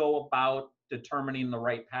did you go about determining the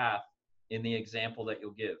right path in the example that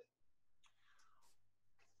you'll give?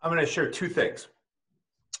 I'm going to share 2 things.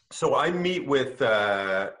 So I meet with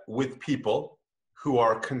people who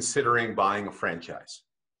are considering buying a franchise,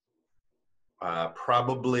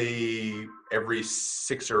 probably every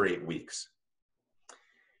 6 or 8 weeks.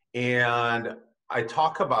 And I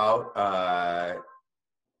talk about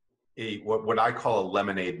what I call a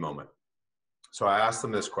lemonade moment. So I ask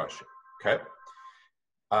them this question, okay?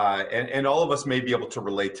 And all of us may be able to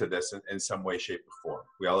relate to this in some way, shape, or form.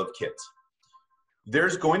 We all have kids.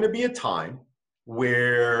 There's going to be a time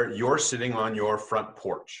where you're sitting on your front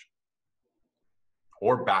porch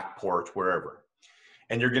or back porch, wherever,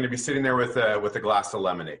 and you're going to be sitting there with a glass of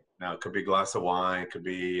lemonade. Now, it could be a glass of wine, it could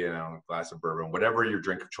be a glass of bourbon, whatever your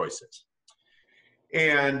drink of choice is.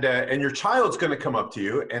 And your child's going to come up to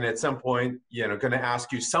you, and at some point, going to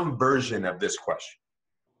ask you some version of this question.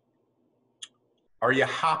 Are you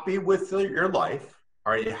happy with your life?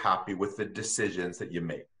 Are you happy with the decisions that you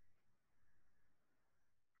make?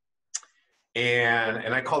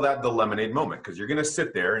 And I call that the lemonade moment, because you're going to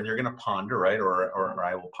sit there and you're going to ponder, right? Or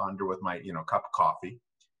I will ponder with my cup of coffee,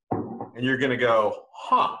 and you're going to go,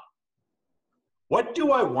 what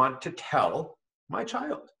do I want to tell my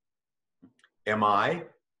child? Am I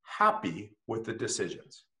happy with the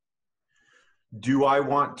decisions? Do I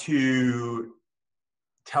want to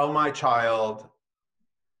tell my child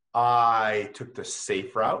I took the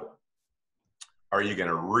safe route? Are you going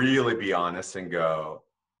to really be honest and go,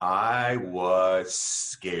 I was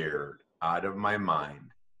scared out of my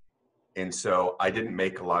mind, and so I didn't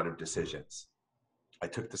make a lot of decisions. I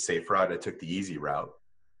took the safe route, I took the easy route,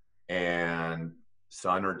 and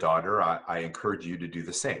son or daughter, I encourage you to do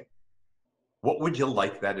the same. What would you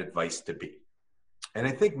like that advice to be? And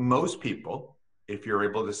I think most people, if you're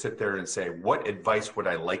able to sit there and say, what advice would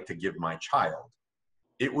I like to give my child?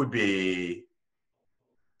 It would be,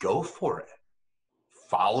 go for it.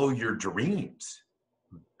 Follow your dreams.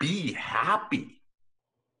 Be happy.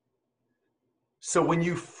 So when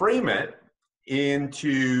you frame it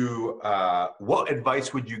into what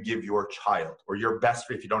advice would you give your child, or your best,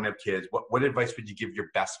 if you don't have kids, what advice would you give your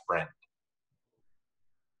best friend?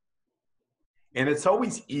 And it's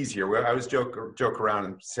always easier. I always joke around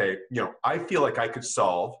and say, I feel like I could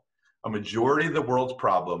solve a majority of the world's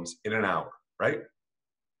problems in an hour, right?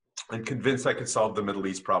 And convinced I could solve the Middle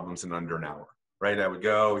East problems in under an hour, right? I would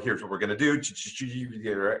go, here's what we're going to do. This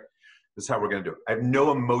is how we're going to do it. I have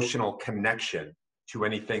no emotional connection to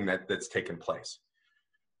anything that's taken place.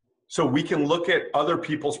 So we can look at other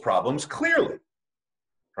people's problems clearly,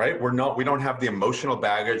 right? We don't have the emotional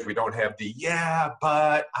baggage. We don't have the, yeah,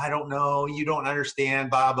 but I don't know, you don't understand,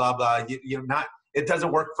 blah, blah, blah. It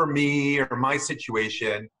doesn't work for me or my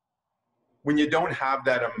situation. When you don't have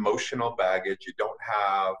that emotional baggage, you don't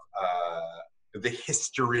have the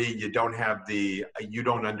history, you don't have you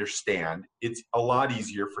don't understand, it's a lot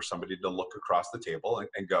easier for somebody to look across the table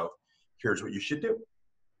and go, here's what you should do.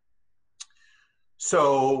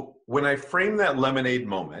 So when I frame that lemonade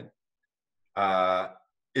moment,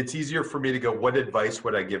 it's easier for me to go, what advice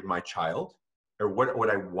would I give my child, or what would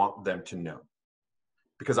I want them to know?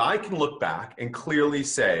 Because I can look back and clearly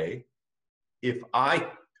say, if I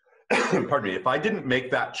pardon me, if I didn't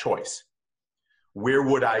make that choice, where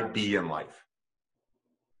would I be in life?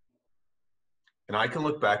 And I can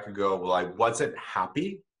look back and go, well, I wasn't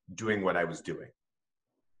happy doing what I was doing.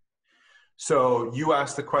 So you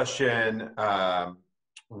asked the question,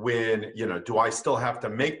 when, do I still have to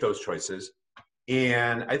make those choices?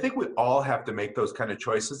 And I think we all have to make those kind of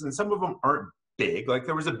choices. And some of them aren't big. Like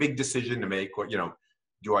there was a big decision to make,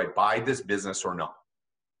 do I buy this business or not?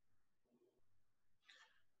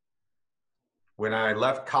 When I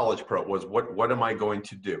left College Pro was what am I going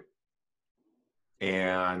to do?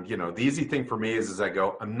 And, the easy thing for me is I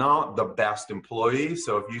go, I'm not the best employee.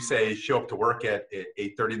 So if you say show up to work at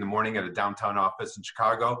 8:30 in the morning at a downtown office in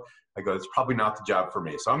Chicago, I go, it's probably not the job for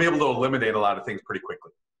me. So I'm able to eliminate a lot of things pretty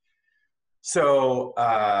quickly. So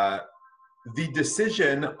the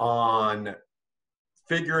decision on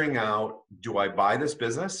figuring out, do I buy this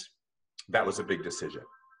business? That was a big decision.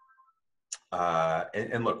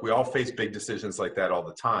 And look, we all face big decisions like that all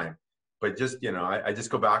the time. But just, I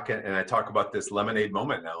just go back and I talk about this lemonade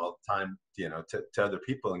moment now all the time, to other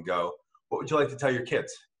people and go, what would you like to tell your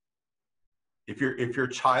kids? If your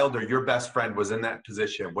child or your best friend was in that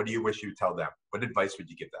position, what do you wish you'd tell them? What advice would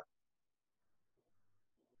you give them?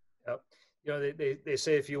 Yep. They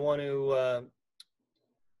say if you want to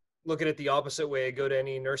look at it the opposite way, go to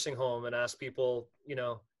any nursing home and ask people,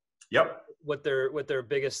 Yep. what their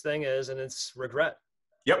biggest thing is, and it's regret.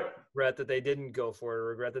 Yep. Regret that they didn't go for it,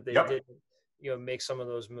 regret that they didn't, make some of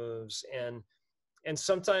those moves. And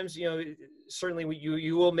sometimes, certainly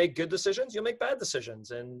you will make good decisions, you'll make bad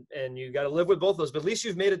decisions, and you got to live with both those, but at least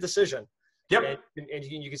you've made a decision. Yep. And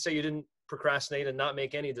you can say you didn't procrastinate and not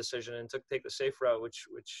make any decision and take the safe route, which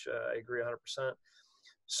I agree 100%.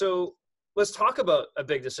 So let's talk about a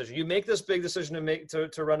big decision. You make this big decision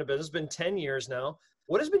to run a business. It's been 10 years now.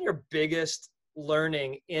 What has been your biggest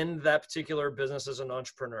learning in that particular business as an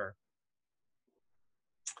entrepreneur?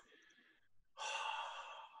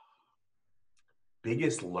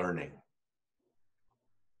 Biggest learning.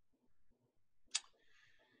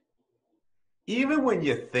 Even when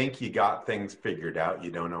you think you got things figured out,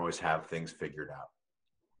 you don't always have things figured out.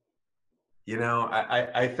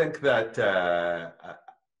 I think that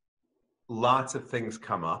lots of things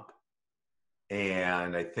come up.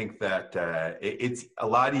 And I think that it's a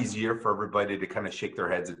lot easier for everybody to kind of shake their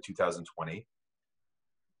heads at 2020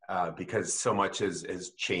 because so much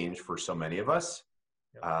has changed for so many of us.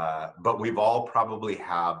 Yep. But we've all probably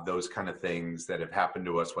have those kind of things that have happened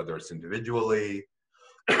to us, whether it's individually,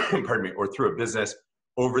 pardon me, or through a business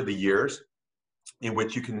over the years, in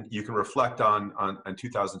which you can reflect on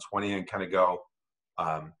 2020 and kind of go,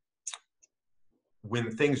 when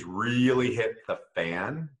things really hit the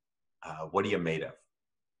fan, what are you made of?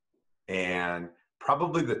 And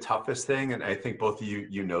probably the toughest thing, and I think both of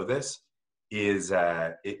you know this, is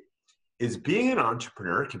being an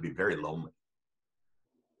entrepreneur can be very lonely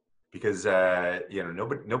because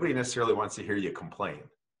nobody necessarily wants to hear you complain.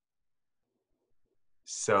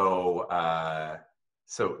 So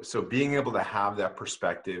being able to have that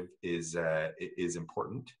perspective is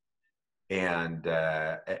important, and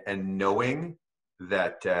knowing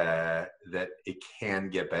that it can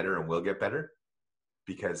get better and will get better,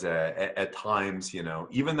 because at times,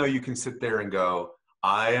 even though you can sit there and go,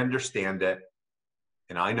 I understand it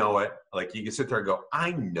and I know it, like you can sit there and go,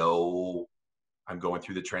 I know I'm going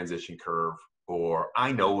through the transition curve, or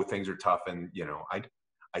I know things are tough and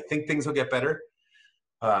I think things will get better.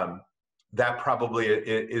 That probably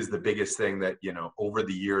is the biggest thing that, over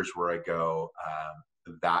the years where I go,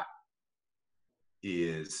 that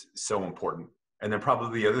is so important. And then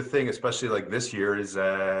probably the other thing, especially like this year, is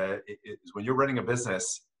when you're running a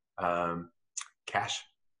business, cash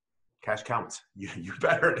counts. You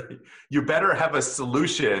better have a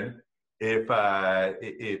solution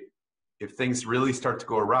if things really start to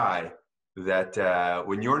go awry, that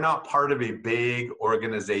when you're not part of a big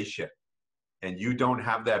organization and you don't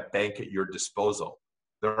have that bank at your disposal,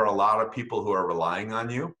 there are a lot of people who are relying on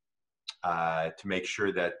you to make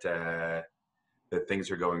sure that that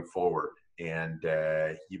things are going forward. And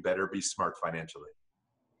you better be smart financially.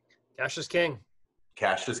 Cash is king.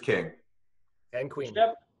 Cash is king. And queen.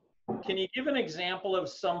 Jeff, can you give an example of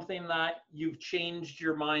something that you've changed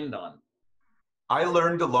your mind on? I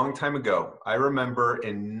learned a long time ago. I remember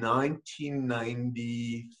in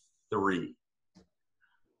 1993,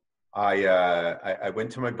 I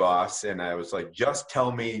went to my boss and I was like, just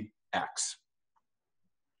tell me X.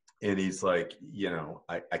 And he's like,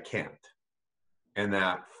 I can't. And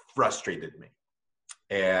that frustrated me.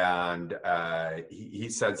 And he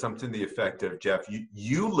said something to the effect of, Jeff,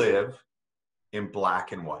 you live in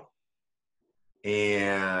black and white.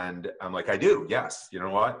 And I'm like, I do. Yes. You know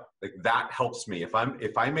what? Like that helps me. If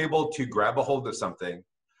I'm able to grab a hold of something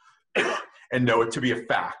and know it to be a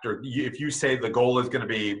fact, or if you say the goal is going to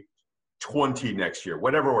be 20 next year,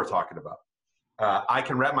 whatever we're talking about, I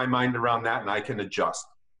can wrap my mind around that and I can adjust.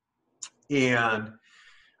 And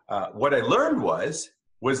what I learned was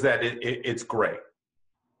that it's gray.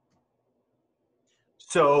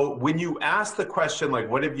 So when you ask the question, like,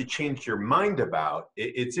 what have you changed your mind about?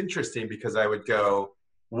 It's interesting because I would go,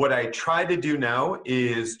 what I try to do now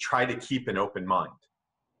is try to keep an open mind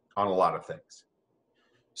on a lot of things.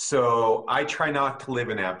 So I try not to live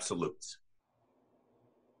in absolutes.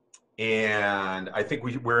 And I think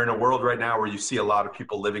we're in a world right now where you see a lot of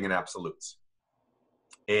people living in absolutes.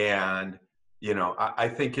 And, I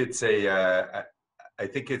think it's a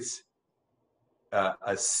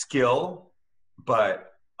skill,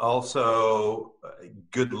 but also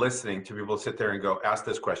good listening to people sit there and go, ask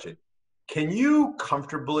this question. Can you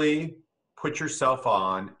comfortably put yourself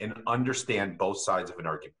on and understand both sides of an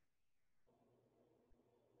argument?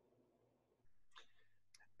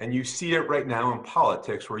 And you see it right now in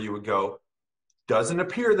politics where you would go, doesn't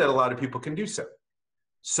appear that a lot of people can do so.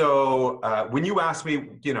 So when you ask me,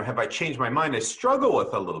 have I changed my mind? I struggle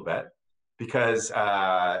with a little bit because,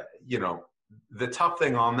 the tough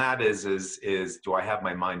thing on that is do I have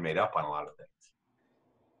my mind made up on a lot of things?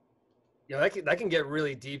 Yeah, that can get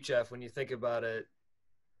really deep, Jeff, when you think about it.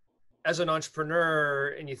 As an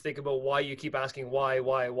entrepreneur and you think about why you keep asking why,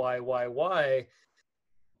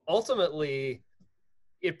 ultimately,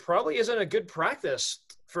 it probably isn't a good practice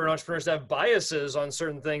for entrepreneurs to have biases on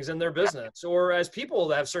certain things in their business, or as people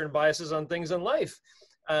to have certain biases on things in life.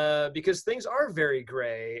 Because things are very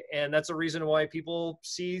gray, and that's a reason why people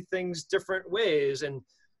see things different ways. And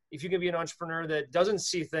if you can be an entrepreneur that doesn't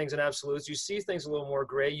see things in absolutes, you see things a little more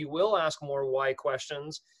gray, you will ask more why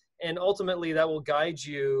questions, and ultimately that will guide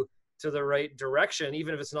you to the right direction,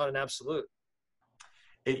 even if it's not an absolute.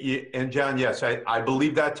 And John, yes, I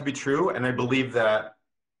believe that to be true. And I believe that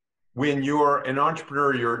when you're an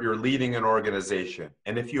entrepreneur, you're leading an organization.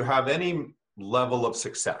 And if you have any level of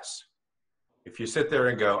success, if you sit there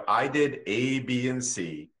and go, I did A, B, and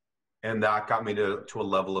C, and that got me to a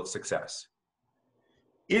level of success,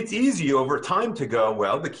 it's easy over time to go,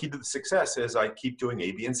 well, the key to the success is I keep doing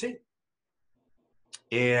A, B, and C.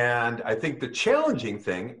 And I think the challenging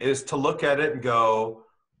thing is to look at it and go,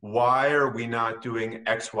 why are we not doing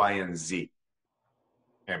X, Y, and Z?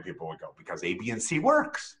 And people would go, because A, B, and C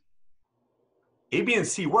works. A, B, and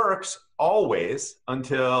C works always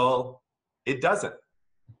until it doesn't.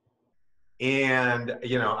 And,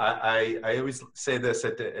 I always say this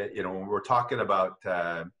when we're talking about,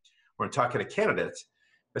 when we're talking to candidates,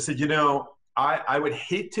 I said, I would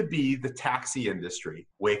hate to be the taxi industry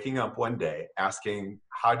waking up one day asking,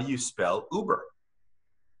 how do you spell Uber?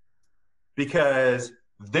 Because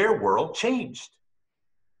their world changed.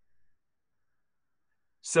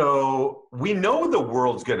 So we know the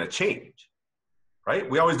world's going to change. Right?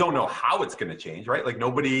 We always don't know how it's going to change, right? Like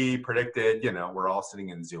nobody predicted, we're all sitting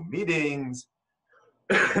in Zoom meetings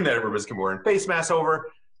and that everybody's going to be wearing face masks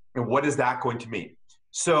over. And what is that going to mean?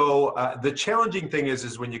 So the challenging thing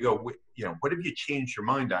is when you go, what have you changed your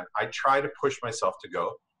mind on? I try to push myself to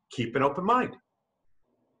go, keep an open mind.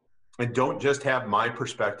 And don't just have my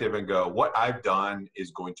perspective and go, what I've done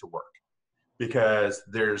is going to work. Because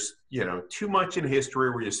there's, too much in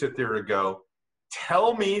history where you sit there and go,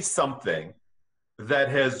 tell me something that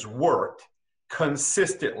has worked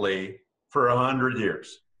consistently for 100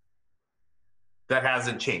 years that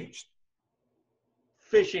hasn't changed.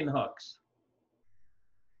 Fishing hooks.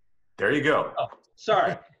 There you go. Oh,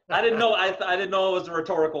 sorry. I didn't know. I didn't know it was a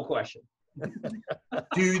rhetorical question.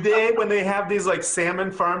 Do they, when they have these like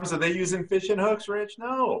salmon farms, are they using fishing hooks, Rich?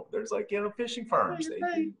 No, there's like, fishing farms.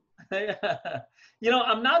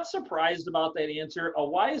 I'm not surprised about that answer. A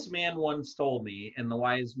wise man once told me, and the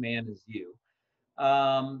wise man is you,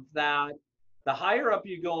 that the higher up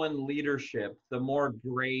you go in leadership, the more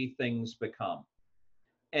gray things become.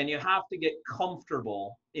 And you have to get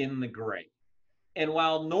comfortable in the gray. And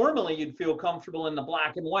while normally you'd feel comfortable in the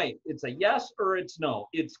black and white, it's a yes or it's no.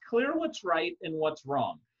 It's clear what's right and what's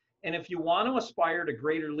wrong. And if you want to aspire to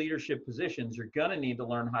greater leadership positions, you're going to need to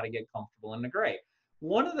learn how to get comfortable in the gray.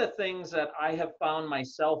 One of the things that I have found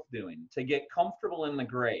myself doing to get comfortable in the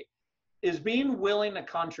gray is being willing to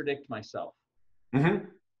contradict myself. Mm-hmm.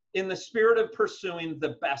 In the spirit of pursuing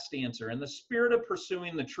the best answer, in the spirit of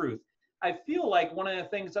pursuing the truth. I feel like one of the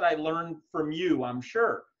things that I learned from you, I'm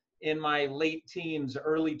sure, in my late teens,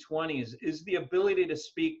 early 20s, is the ability to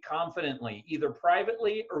speak confidently, either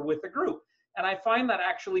privately or with a group. And I find that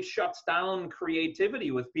actually shuts down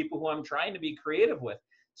creativity with people who I'm trying to be creative with.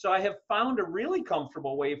 So I have found a really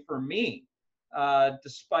comfortable way for me,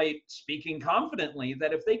 despite speaking confidently,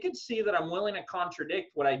 that if they could see that I'm willing to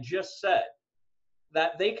contradict what I just said,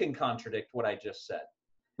 that they can contradict what I just said.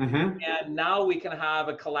 Mm-hmm. And now we can have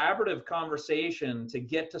a collaborative conversation to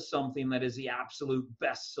get to something that is the absolute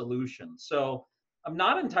best solution. So I'm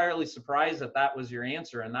not entirely surprised that that was your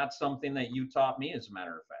answer. And that's something that you taught me, as a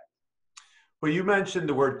matter of fact. Well, you mentioned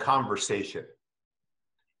the word conversation.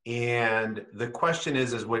 And the question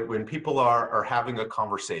is when people are having a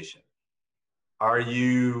conversation, are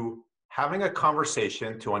you having a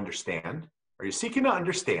conversation to understand? Are you seeking to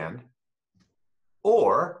understand?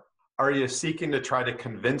 Or are you seeking to try to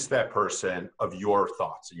convince that person of your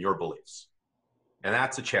thoughts and your beliefs? And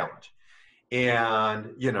that's a challenge.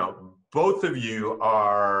 And, both of you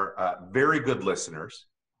are very good listeners.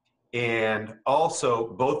 And also,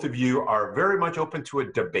 both of you are very much open to a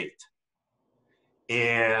debate.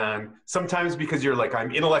 And sometimes because you're like,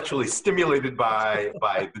 I'm intellectually stimulated by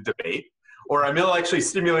the debate, or I'm intellectually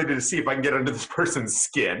stimulated to see if I can get under this person's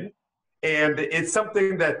skin. And it's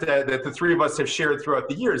something that the three of us have shared throughout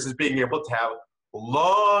the years, is being able to have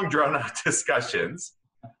long, drawn-out discussions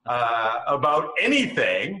about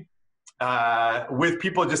anything with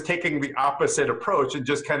people just taking the opposite approach and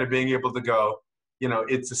just kind of being able to go,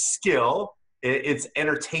 it's a skill, it's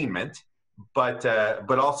entertainment, but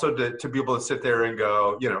also to be able to sit there and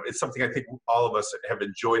go, it's something I think all of us have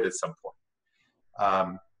enjoyed at some point.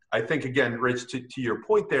 I think, again, Rich, to your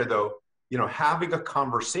point there, though, having a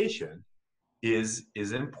conversation is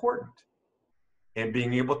important, and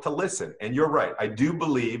being able to listen. And you're right. I do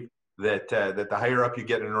believe that the higher up you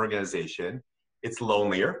get in an organization, it's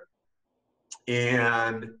lonelier,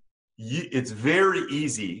 and it's very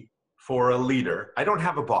easy for a leader. I don't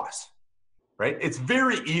have a boss, right? It's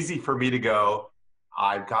very easy for me to go,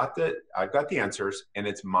 I've got the answers, and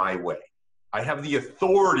it's my way. I have the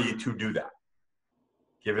authority to do that,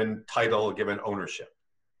 given title, given ownership.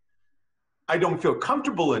 I don't feel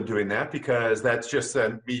comfortable in doing that, because that's just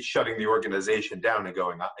me shutting the organization down and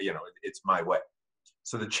going, it's my way.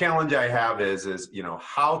 So the challenge I have is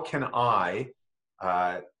how can I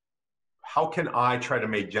try to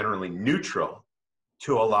make generally neutral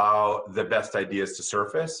to allow the best ideas to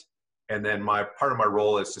surface? And then part of my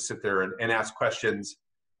role is to sit there and ask questions,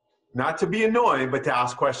 not to be annoying, but to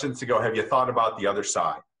ask questions to go, have you thought about the other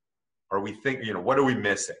side? Or we think, what are we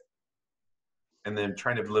missing? And then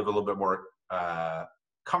trying to live a little bit more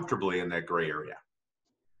comfortably in that gray area.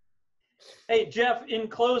 Hey, Jeff, in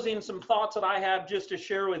closing, some thoughts that I have just to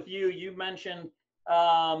share with you. You mentioned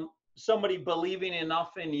somebody believing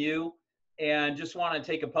enough in you, and just want to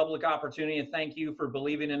take a public opportunity and thank you for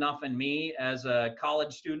believing enough in me as a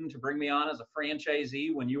college student to bring me on as a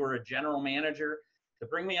franchisee when you were a general manager, to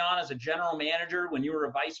bring me on as a general manager when you were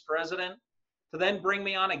a vice president, to then bring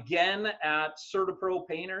me on again at CertaPro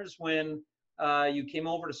Painters when you came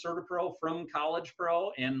over to CertaPro from College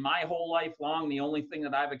Pro. And my whole life long, the only thing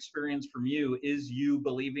that I've experienced from you is you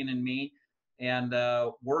believing in me and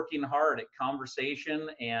working hard at conversation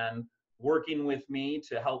and working with me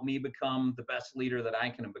to help me become the best leader that I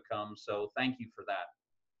can become. So thank you for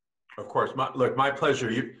that. Of course. My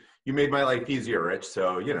pleasure. You made my life easier, Rich.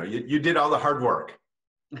 So, you did all the hard work.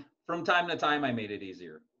 From time to time, I made it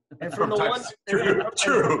easier. And from the one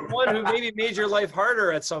who maybe made your life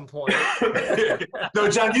harder at some point. No,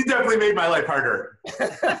 John, you definitely made my life harder.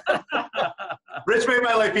 Rich made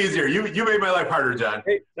my life easier. You made my life harder, John.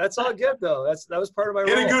 Hey, that's all good though. That was part of my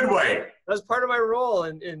role. In a good way. That was part of my role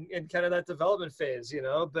in kind of that development phase,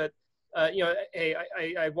 But hey,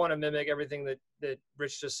 I want to mimic everything that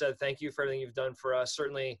Rich just said. Thank you for everything you've done for us.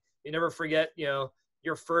 Certainly, you never forget,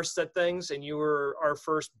 you're first at things, and you were our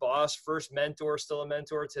first boss, first mentor, still a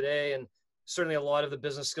mentor today, and certainly a lot of the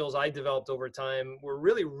business skills I developed over time were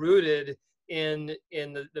really rooted in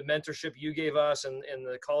the mentorship you gave us and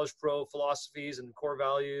the College Pro philosophies and core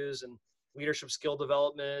values and leadership skill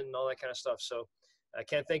development and all that kind of stuff. So I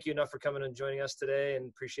can't thank you enough for coming and joining us today, and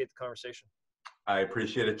appreciate the conversation. I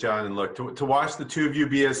appreciate it, John. And look, to watch the two of you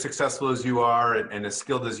be as successful as you are and as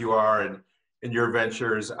skilled as you are in your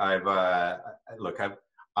ventures, I've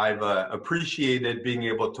appreciated being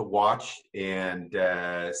able to watch and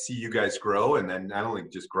see you guys grow, and then not only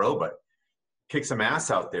just grow, but kick some ass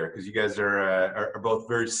out there, because you guys are both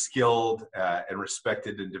very skilled and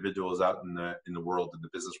respected individuals out in the world, in the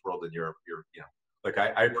business world, and you're like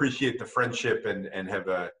I appreciate the friendship and have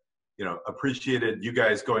appreciated you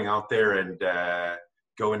guys going out there and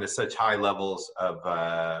going to such high levels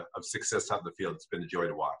of success out in the field. It's been a joy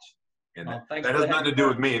to watch, and that has nothing to do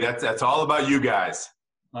with me. That's all about you guys.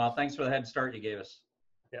 Well, thanks for the head start you gave us.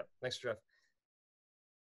 Yeah, thanks, Jeff.